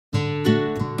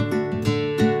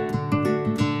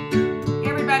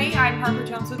I'm Harper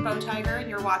Jones with Bow Tiger, and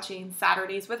you're watching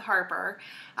Saturdays with Harper.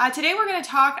 Today we're going to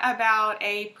talk about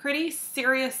a pretty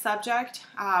serious subject,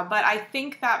 but I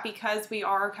think that because we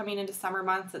are coming into summer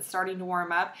months, it's starting to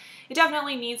warm up, it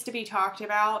definitely needs to be talked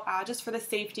about just for the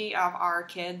safety of our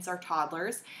kids, our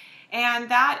toddlers, and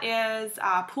that is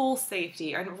pool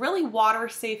safety, and really water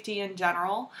safety in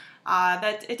general.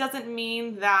 That it doesn't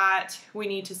mean that we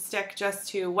need to stick just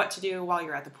to what to do while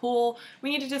you're at the pool.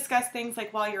 We need to discuss things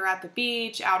like while you're at the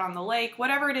beach, out on the lake,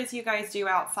 whatever it is you guys do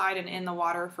outside and in the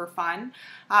water for fun.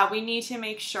 We need to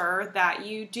make sure that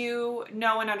you do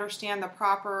know and understand the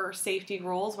proper safety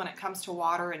rules when it comes to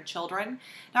water and children.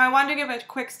 Now, I wanted to give a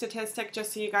quick statistic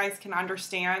just so you guys can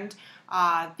understand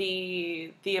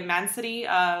the immensity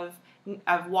of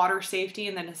water safety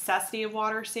and the necessity of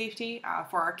water safety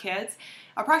for our kids.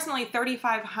 Approximately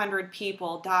 3,500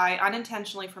 people die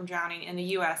unintentionally from drowning in the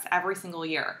U.S. every single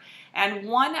year, and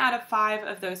 1 out of 5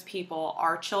 of those people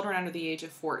are children under the age of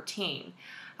 14.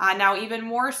 Now, even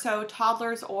more so,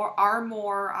 toddlers are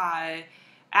more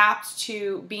apt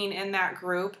to being in that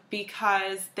group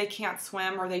because they can't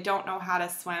swim or they don't know how to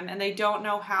swim and they don't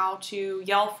know how to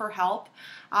yell for help.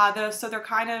 So they're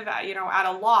kind of at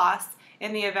a loss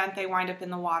in the event they wind up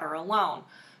in the water alone.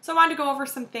 So I wanted to go over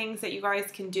some things that you guys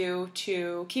can do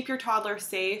to keep your toddler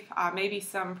safe, maybe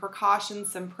some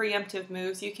precautions, some preemptive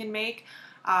moves you can make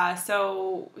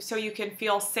so you can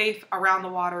feel safe around the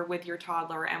water with your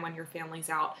toddler and when your family's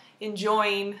out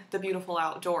enjoying the beautiful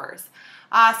outdoors.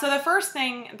 So the first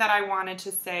thing that I wanted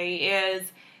to say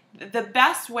is the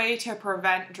best way to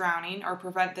prevent drowning or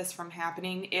prevent this from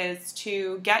happening is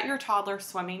to get your toddler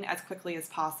swimming as quickly as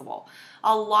possible.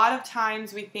 A lot of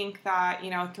times we think that,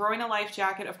 throwing a life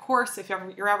jacket, of course, if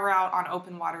you're ever out on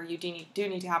open water, you do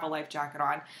need to have a life jacket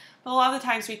on. But a lot of the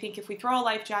times we think if we throw a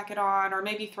life jacket on or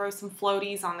maybe throw some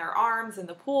floaties on their arms in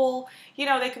the pool,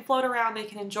 they can float around, they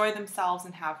can enjoy themselves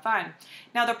and have fun.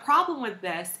 Now, the problem with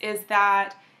this is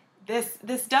that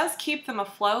this does keep them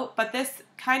afloat, but this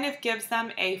kind of gives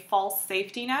them a false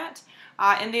safety net.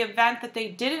 In the event that they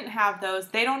didn't have those,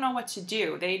 they don't know what to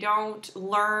do. They don't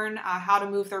learn how to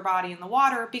move their body in the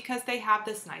water because they have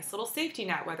this nice little safety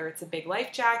net, whether it's a big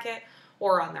life jacket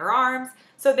or on their arms.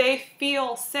 So they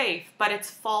feel safe, but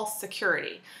it's false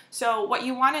security. So what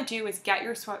you want to do is get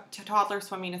your toddler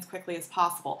swimming as quickly as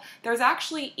possible. There's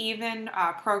actually even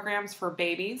programs for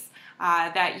babies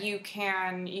that you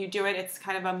do it. It's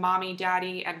kind of a mommy,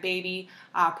 daddy, and baby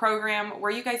program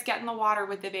where you guys get in the water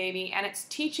with the baby, and it's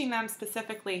teaching them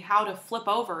specifically how to flip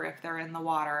over if they're in the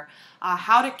water,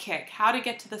 how to kick, how to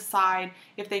get to the side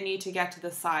if they need to get to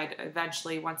the side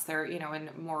eventually once they're in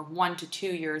more 1 to 2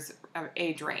 years of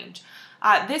age range.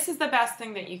 This is the best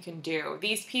thing that you can do.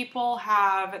 These people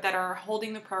that are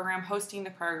holding the program, hosting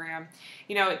the program,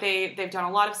 they've done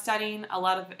a lot of studying, a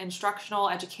lot of instructional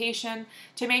education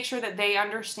to make sure that they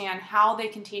understand how they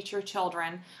can teach your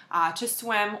children to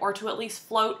swim or to at least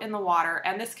float in the water,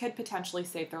 and this could potentially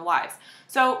save their lives.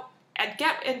 So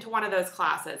get into one of those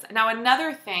classes. Now,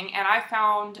 another thing, and I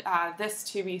found this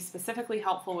to be specifically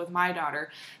helpful with my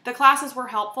daughter, the classes were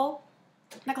helpful.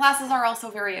 The classes are also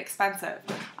very expensive.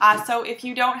 So if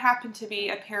you don't happen to be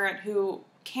a parent who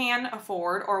can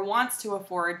afford or wants to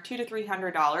afford $200 to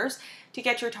 $300 to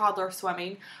get your toddler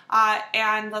swimming,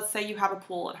 and let's say you have a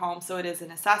pool at home, so it is a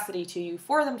necessity to you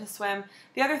for them to swim,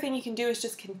 the other thing you can do is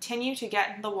just continue to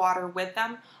get in the water with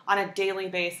them on a daily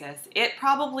basis. It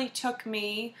probably took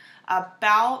me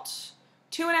about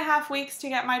 2.5 weeks to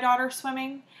get my daughter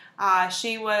swimming.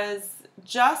 She had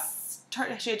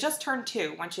just turned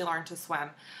 2 when she learned to swim.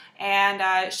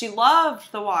 And she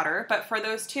loved the water, but for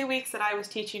those 2 weeks that I was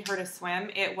teaching her to swim,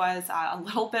 it was a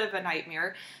little bit of a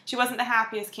nightmare. She wasn't the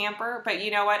happiest camper, but you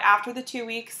know what? After the 2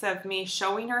 weeks of me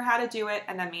showing her how to do it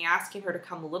and then me asking her to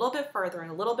come a little bit further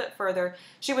and a little bit further,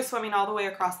 she was swimming all the way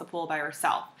across the pool by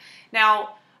herself.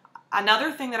 Now,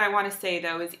 another thing that I want to say,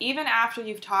 though, is even after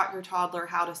you've taught your toddler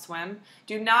how to swim,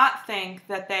 do not think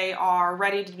that they are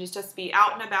ready to just be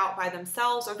out and about by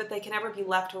themselves or that they can ever be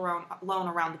left alone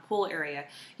around the pool area.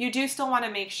 You do still want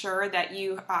to make sure that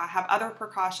you have other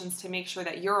precautions to make sure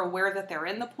that you're aware that they're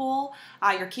in the pool.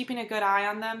 You're keeping a good eye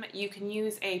on them. You can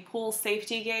use a pool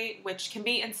safety gate, which can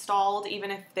be installed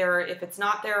even if it's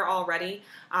not there already.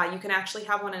 You can actually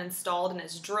have one installed, and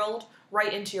it's drilled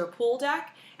right into your pool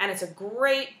deck, and it's a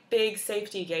great big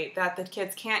safety gate that the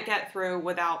kids can't get through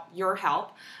without your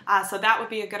help. So that would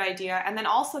be a good idea. And then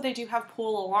also they do have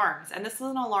pool alarms, and this is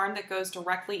an alarm that goes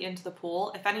directly into the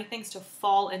pool. If anything's to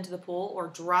fall into the pool or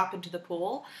drop into the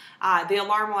pool, the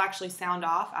alarm will actually sound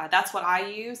off. That's what I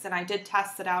use, and I did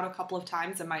test it out a couple of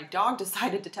times, and my dog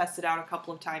decided to test it out a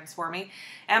couple of times for me.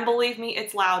 And believe me,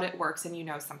 it's loud, it works, and you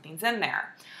know something's in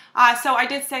there. So I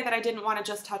did say that I didn't want to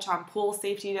just touch on pool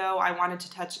safety though. I wanted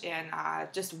to touch in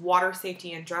just water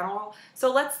safety in general.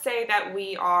 So let's say that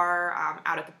we are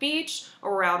out at the beach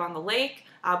or we're out on the lake,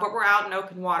 but we're out in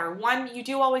open water. One, you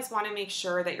do always want to make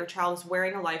sure that your child is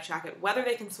wearing a life jacket, whether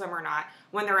they can swim or not,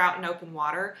 when they're out in open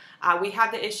water. We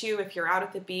have the issue if you're out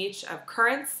at the beach of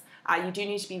currents. You do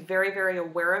need to be very, very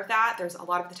aware of that. There's a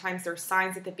lot of the times there's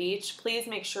signs at the beach. Please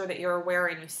make sure that you're aware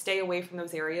and you stay away from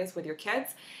those areas with your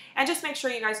kids. And just make sure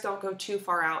you guys don't go too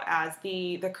far out, as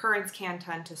the currents can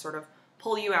tend to sort of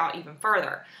pull you out even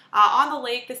further. On the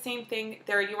lake, the same thing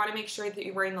there. You want to make sure that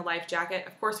you're wearing the life jacket.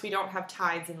 Of course, we don't have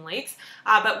tides in lakes,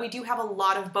 but we do have a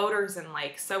lot of boaters in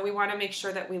lakes. So we want to make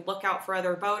sure that we look out for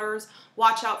other boaters,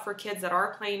 watch out for kids that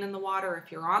are playing in the water if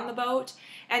you're on the boat,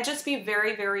 and just be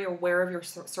very, very aware of your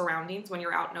surroundings when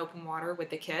you're out in open water with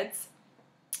the kids.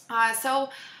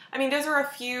 I mean, those are a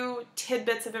few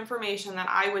tidbits of information that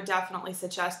I would definitely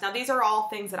suggest. Now, these are all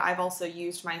things that I've also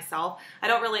used myself. I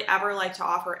don't really ever like to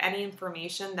offer any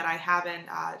information that I haven't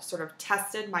sort of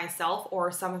tested myself,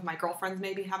 or some of my girlfriends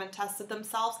maybe haven't tested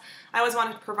themselves. I always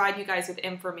want to provide you guys with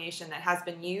information that has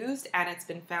been used and it's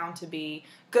been found to be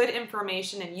good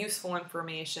information and useful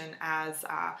information as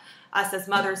us as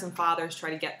mothers and fathers try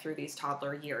to get through these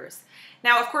toddler years.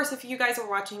 Now, of course, if you guys are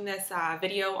watching this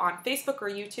video on Facebook or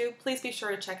YouTube, please be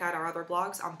sure to check out our other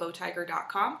blogs on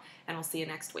bowtiger.com, and we'll see you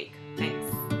next week.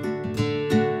 Thanks.